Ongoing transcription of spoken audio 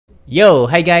Yo,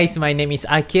 hi guys, my name is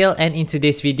Akil, and in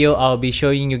today's video I'll be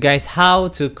showing you guys how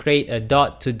to create a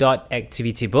dot-to-dot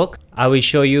activity book. I will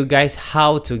show you guys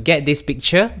how to get this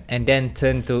picture and then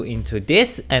turn into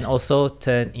this and also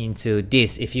turn into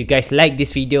this. If you guys like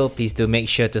this video, please do make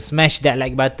sure to smash that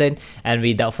like button, and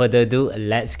without further ado,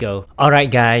 let's go. Alright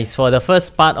guys, for the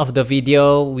first part of the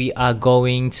video, we are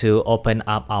going to open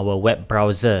up our web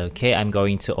browser. Okay, I'm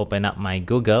going to open up my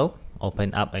Google.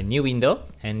 Open up a new window,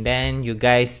 and then you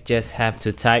guys just have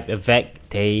to type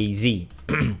Vectazy.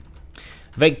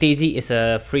 Vectazy is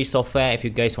a free software if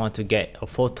you guys want to get a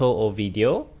photo or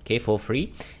video, okay, for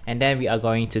free. And then we are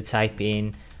going to type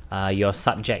in your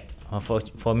subject.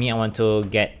 For me, I want to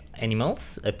get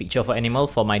animals, a picture of an animal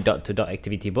for my dot-to-dot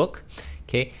activity book.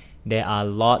 Okay, there are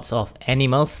lots of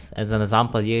animals as an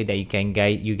example here that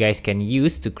you guys can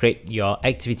use to create your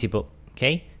activity book.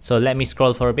 Okay, so let me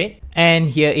scroll for a bit, and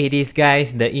here it is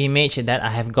guys, the image that I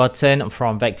have gotten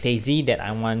from Vectazy that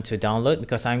I want to download,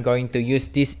 because I'm going to use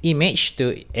this image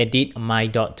to edit my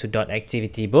dot-to-dot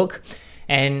activity book.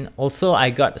 And also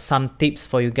I got some tips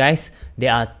for you guys.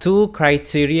 There are two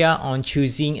criteria on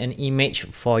choosing an image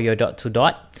for your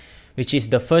dot-to-dot, which is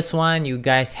the first one, you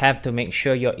guys have to make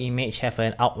sure your image have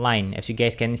an outline. As you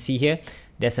guys can see here,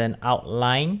 there's an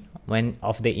outline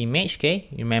of the image. Okay,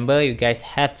 remember, you guys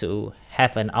have to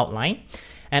have an outline.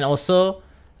 And also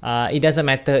it doesn't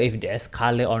matter if there's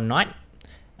color or not.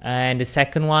 And the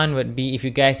second one would be, if you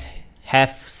guys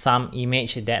have some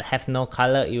image that have no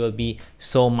color, it will be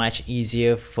so much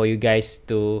easier for you guys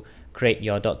to create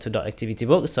your dot-to-dot activity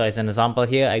book. So as an example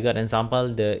here, I got an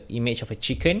example, the image of a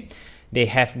chicken. They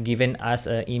have given us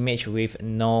an image with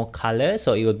no color,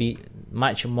 so it will be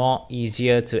much more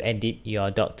easier to edit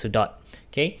your dot-to-dot.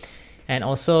 Okay, and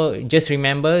also just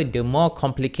remember, the more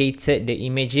complicated the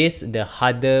image is, the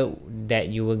harder that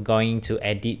you are going to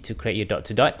edit to create your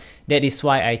dot-to-dot. That is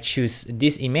why I choose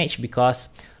this image, because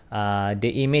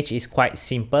the image is quite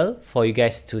simple for you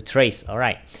guys to trace. All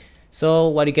right, so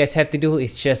what you guys have to do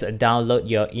is just download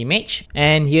your image,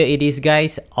 and here it is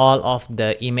guys, all of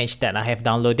the image that I have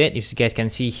downloaded. If you guys can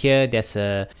see here,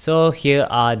 so here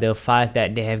are the files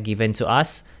that they have given to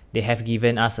us. They have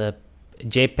given us a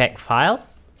JPEG file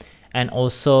and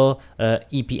also a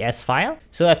EPS file.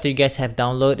 So after you guys have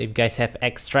downloaded, if you guys have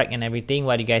extract and everything,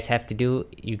 what you guys have to do,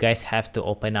 you guys have to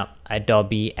open up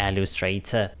Adobe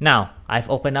Illustrator. Now I've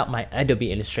opened up my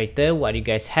Adobe Illustrator. What you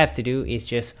guys have to do is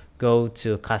just go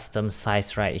to custom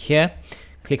size right here,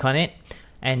 click on it,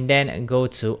 and then go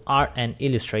to art and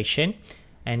illustration,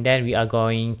 and then we are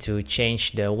going to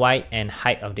change the width and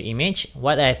height of the image.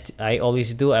 What I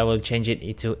always do, I will change it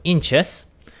into inches.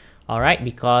 Alright,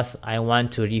 because I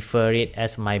want to refer it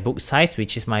as my book size,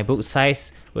 which is my book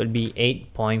size would be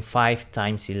 8.5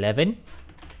 times 11.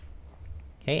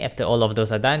 Okay, after all of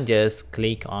those are done, just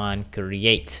click on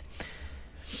create.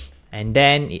 And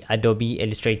then Adobe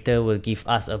Illustrator will give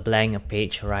us a blank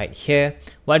page right here.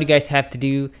 What you guys have to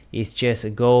do is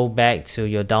just go back to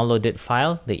your downloaded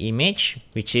file, the image,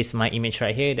 which is my image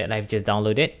right here that I've just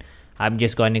downloaded. I'm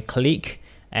just going to click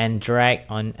and drag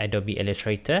on Adobe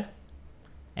Illustrator.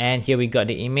 And here we got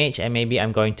the image, and maybe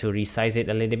I'm going to resize it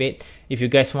a little bit. If you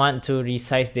guys want to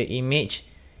resize the image,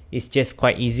 it's just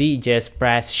quite easy. Just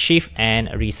press shift and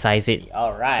resize it.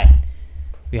 Alright,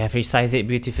 we have resized it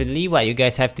beautifully. What you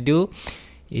guys have to do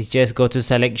is just go to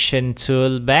selection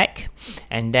tool back,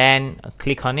 and then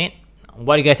click on it.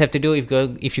 What you guys have to do,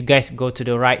 if you guys go to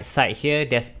the right side here,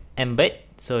 there's embed,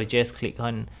 so just click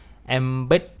on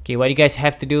embed. Okay, what you guys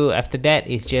have to do after that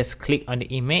is just click on the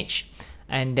image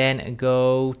and then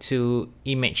go to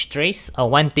image trace.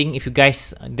 One thing, if you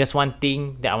guys, there's one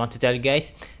thing that I want to tell you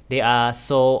guys. There are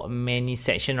so many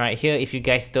sections right here. If you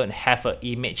guys don't have an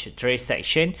image trace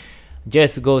section,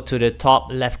 just go to the top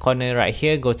left corner right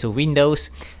here, go to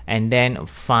Windows, and then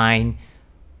find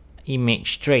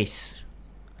image trace.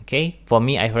 Okay, for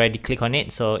me, I've already clicked on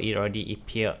it, so it already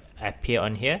appear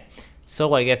on here. So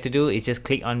what you have to do is just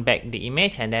click on back the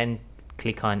image, and then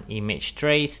click on image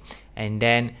trace, and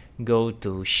then go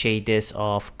to shaders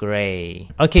of gray.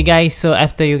 Okay guys, so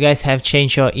after you guys have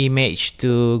changed your image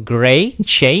to gray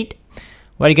shade,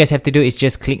 what you guys have to do is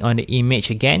just click on the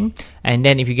image again, and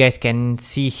then if you guys can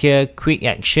see here, quick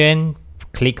action,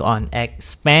 click on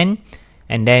expand,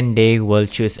 and then they will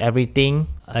choose everything.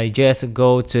 I just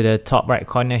go to the top right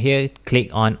corner here, click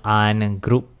on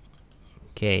ungroup.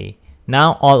 Okay,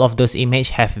 now all of those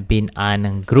images have been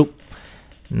ungrouped.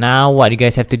 Now what you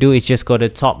guys have to do is just go to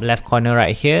the top left corner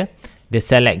right here, the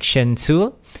selection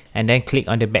tool, and then click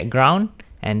on the background,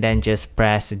 and then just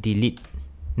press delete.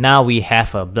 Now we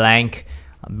have a blank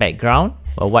background,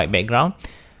 a white background.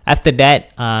 After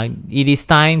that, it is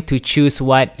time to choose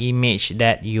what image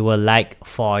that you will like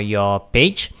for your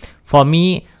page. For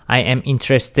me, I am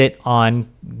interested on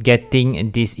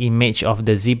getting this image of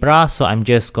the zebra, so I'm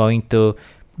just going to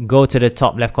go to the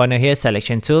top left corner here,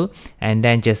 selection tool, and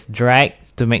then just drag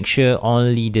to make sure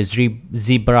only the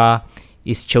zebra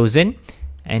is chosen.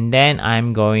 And then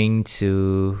I'm going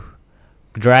to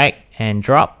drag and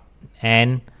drop,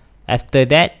 and after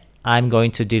that I'm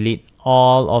going to delete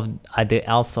all of other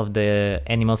else of the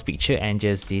animals picture and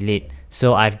just delete.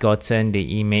 So I've gotten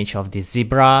the image of the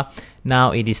zebra. Now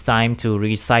it is time to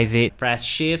resize it. Press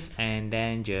shift and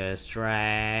then just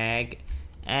drag,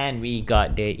 and we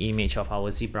got the image of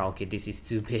our zebra. Okay, this is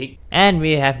too big, and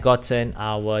we have gotten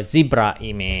our zebra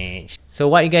image. So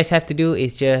what you guys have to do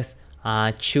is just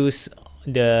choose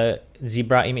the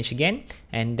zebra image again,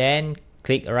 and then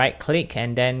right click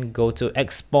and then go to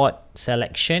export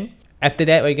selection. After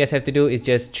that, what you guys have to do is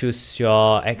just choose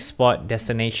your export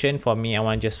destination. For me,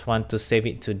 I just want to save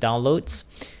it to downloads,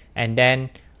 and then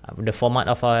the format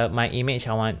of my image,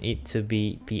 I want it to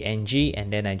be PNG,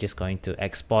 and then I'm just going to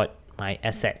export my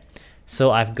asset.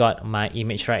 So I've got my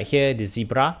image right here, the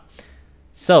zebra.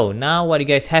 So now what you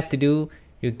guys have to do,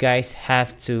 you guys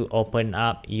have to open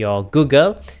up your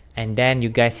Google, and then you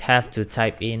guys have to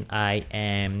type in I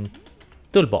am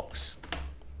toolbox,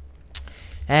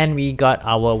 and we got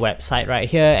our website right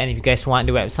here. And if you guys want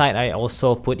the website, I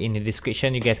also put in the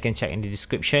description. You guys can check in the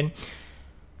description.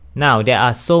 Now there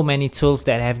are so many tools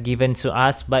that have given to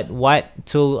us, but what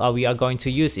tool we are going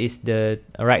to use is the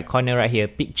right corner right here,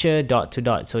 picture dot to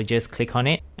dot. So just click on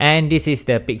it, and this is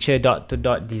the picture dot to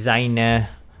dot designer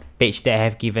page that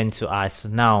have given to us.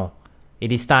 Now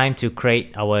it is time to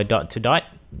create our dot to dot.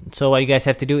 So what you guys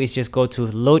have to do is just go to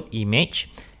load image,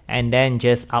 and then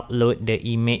just upload the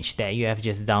image that you have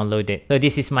just downloaded. So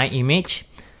this is my image.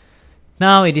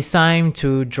 Now it is time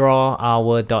to draw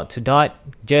our dot to dot.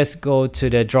 Just go to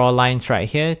the draw lines right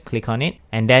here, click on it,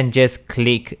 and then just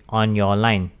click on your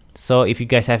line. So if you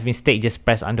guys have mistake, just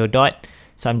press under dot.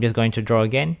 So I'm just going to draw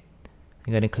again.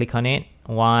 I'm going to click on it.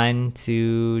 1,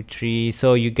 2, 3.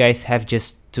 So you guys have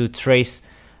just to trace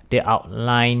the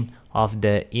outline of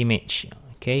the image.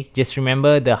 Okay, just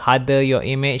remember, the harder your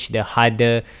image, the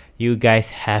harder you guys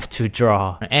have to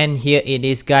draw. And here it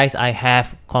is, guys. I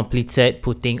have completed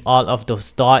putting all of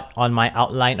those dots on my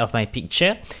outline of my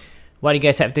picture. What you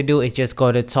guys have to do is just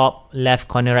go to the top left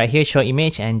corner right here, show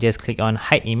image, and just click on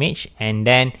hide image, and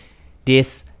then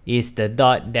this is the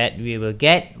dot that we will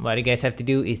get. What you guys have to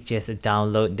do is just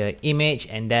download the image,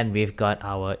 and then we've got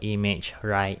our image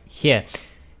right here.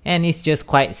 And it's just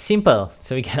quite simple.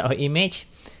 So we got our image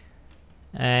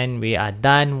and we are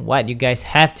done. What you guys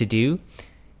have to do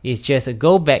is just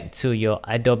go back to your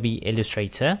Adobe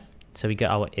Illustrator. So we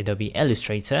got our Adobe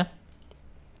Illustrator.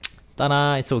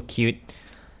 Ta-da, it's so cute.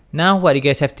 Now what you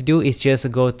guys have to do is just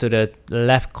go to the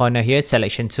left corner here,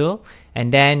 selection tool,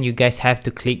 and then you guys have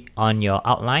to click on your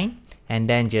outline, and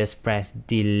then just press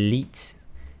delete.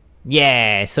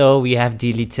 Yeah, so we have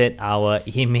deleted our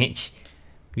image.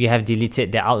 We have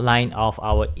deleted the outline of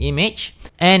our image.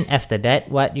 And after that,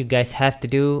 what you guys have to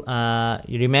do,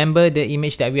 you remember the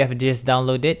image that we have just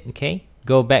downloaded. Okay,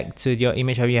 go back to your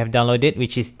image that you have downloaded,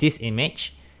 which is this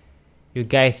image. You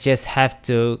guys just have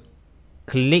to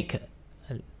click,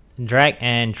 drag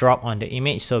and drop on the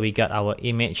image. So we got our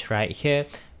image right here.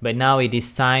 But now it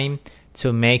is time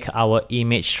to make our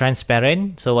image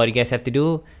transparent. So what you guys have to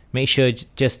do, make sure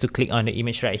just to click on the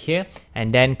image right here,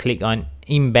 and then click on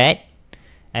embed,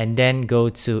 and then go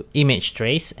to image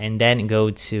trace, and then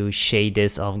go to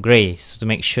shaders of gray, so to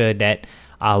make sure that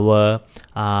our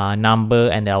number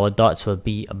and our dots will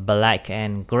be black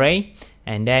and gray.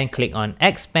 And then click on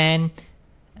expand,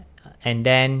 and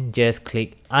then just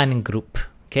click ungroup.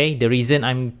 Okay, the reason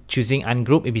I'm choosing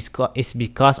ungroup is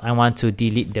because I want to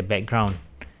delete the background,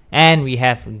 and we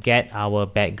have get our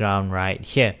background right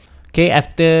here. Okay,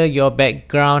 after your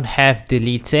background have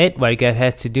deleted, what you guys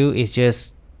have to do is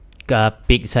just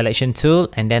pick selection tool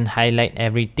and then highlight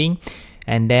everything,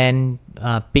 and then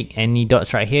pick any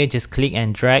dots right here, just click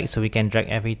and drag, so we can drag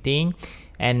everything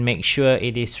and make sure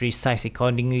it is resized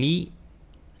accordingly,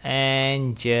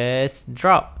 and just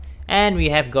drop, and we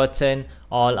have gotten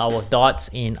all our dots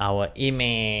in our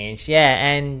image. Yeah,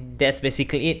 and that's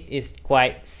basically it. It's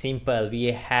quite simple. We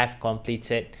have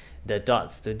completed the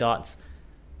dots to dots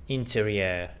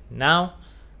interior. Now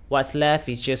what's left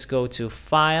is just go to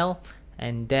file,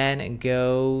 and then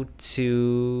go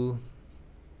to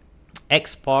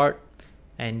export,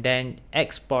 and then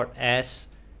export as,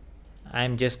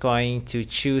 I'm just going to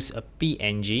choose a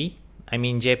PNG. I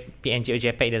mean PNG or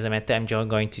JPEG, doesn't matter. I'm just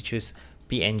going to choose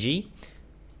PNG.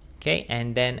 Okay,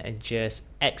 and then just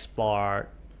export.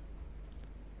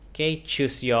 Okay,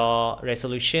 choose your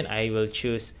resolution. I will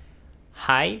choose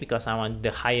high because I want the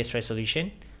highest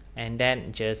resolution, and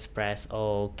then just press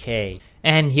OK.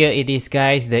 And here it is,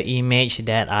 guys, the image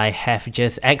that I have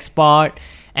just export.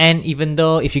 And even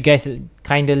though if you guys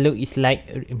kind of look, it's like,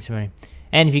 I'm sorry,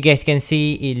 and if you guys can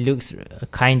see, it looks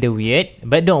kind of weird,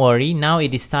 but don't worry, now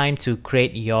it is time to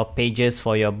create your pages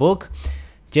for your book.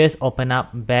 Just open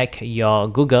up back your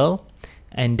Google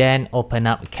and then open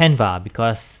up Canva,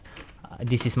 because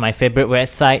this is my favorite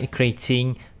website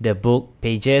creating the book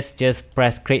pages. Just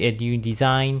press create a new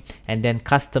design and then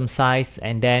custom size,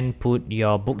 and then put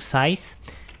your book size.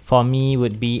 For me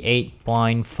would be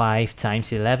 8.5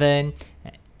 times 11,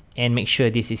 and make sure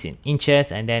this is in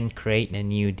inches, and then create a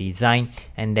new design,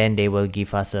 and then they will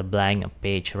give us a blank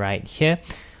page right here.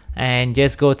 And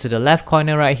just go to the left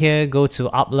corner right here, go to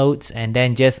uploads, and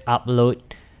then just upload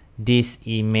this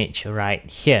image right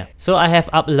here. So I have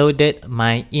uploaded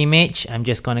my image. I'm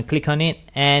just gonna click on it,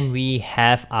 and we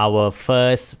have our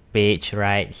first page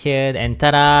right here, and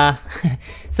ta-da!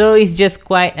 So it's just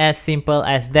quite as simple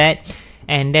as that.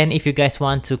 And then if you guys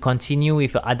want to continue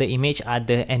with other image,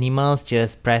 other animals,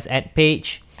 just press add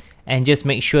page, and just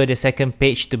make sure the second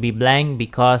page to be blank,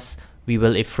 because we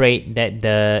will afraid that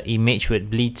the image would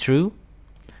bleed through.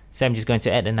 So I'm just going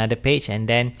to add another page, and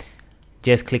then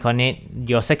just click on it.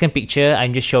 Your second picture,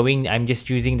 I'm just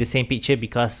using the same picture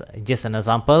because just an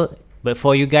example, but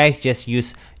for you guys, just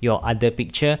use your other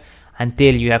picture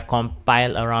until you have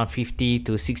compiled around 50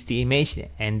 to 60 images,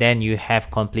 and then you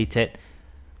have completed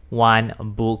one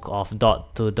book of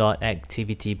dot to dot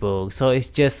activity book. So it's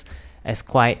just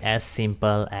quite as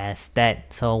simple as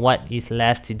that. So what is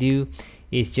left to do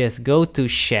is just go to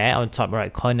share on top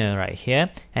right corner right here,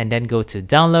 and then go to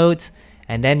download,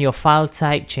 and then your file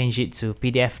type, change it to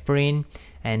PDF print,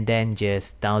 and then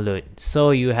just download.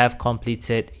 So you have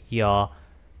completed your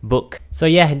book. So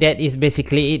yeah, that is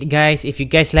basically it, guys. If you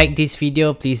guys like this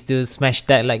video, please do smash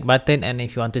that like button, and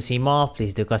if you want to see more,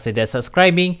 please do consider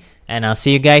subscribing, and I'll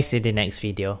see you guys in the next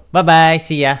video. Bye bye,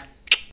 see ya.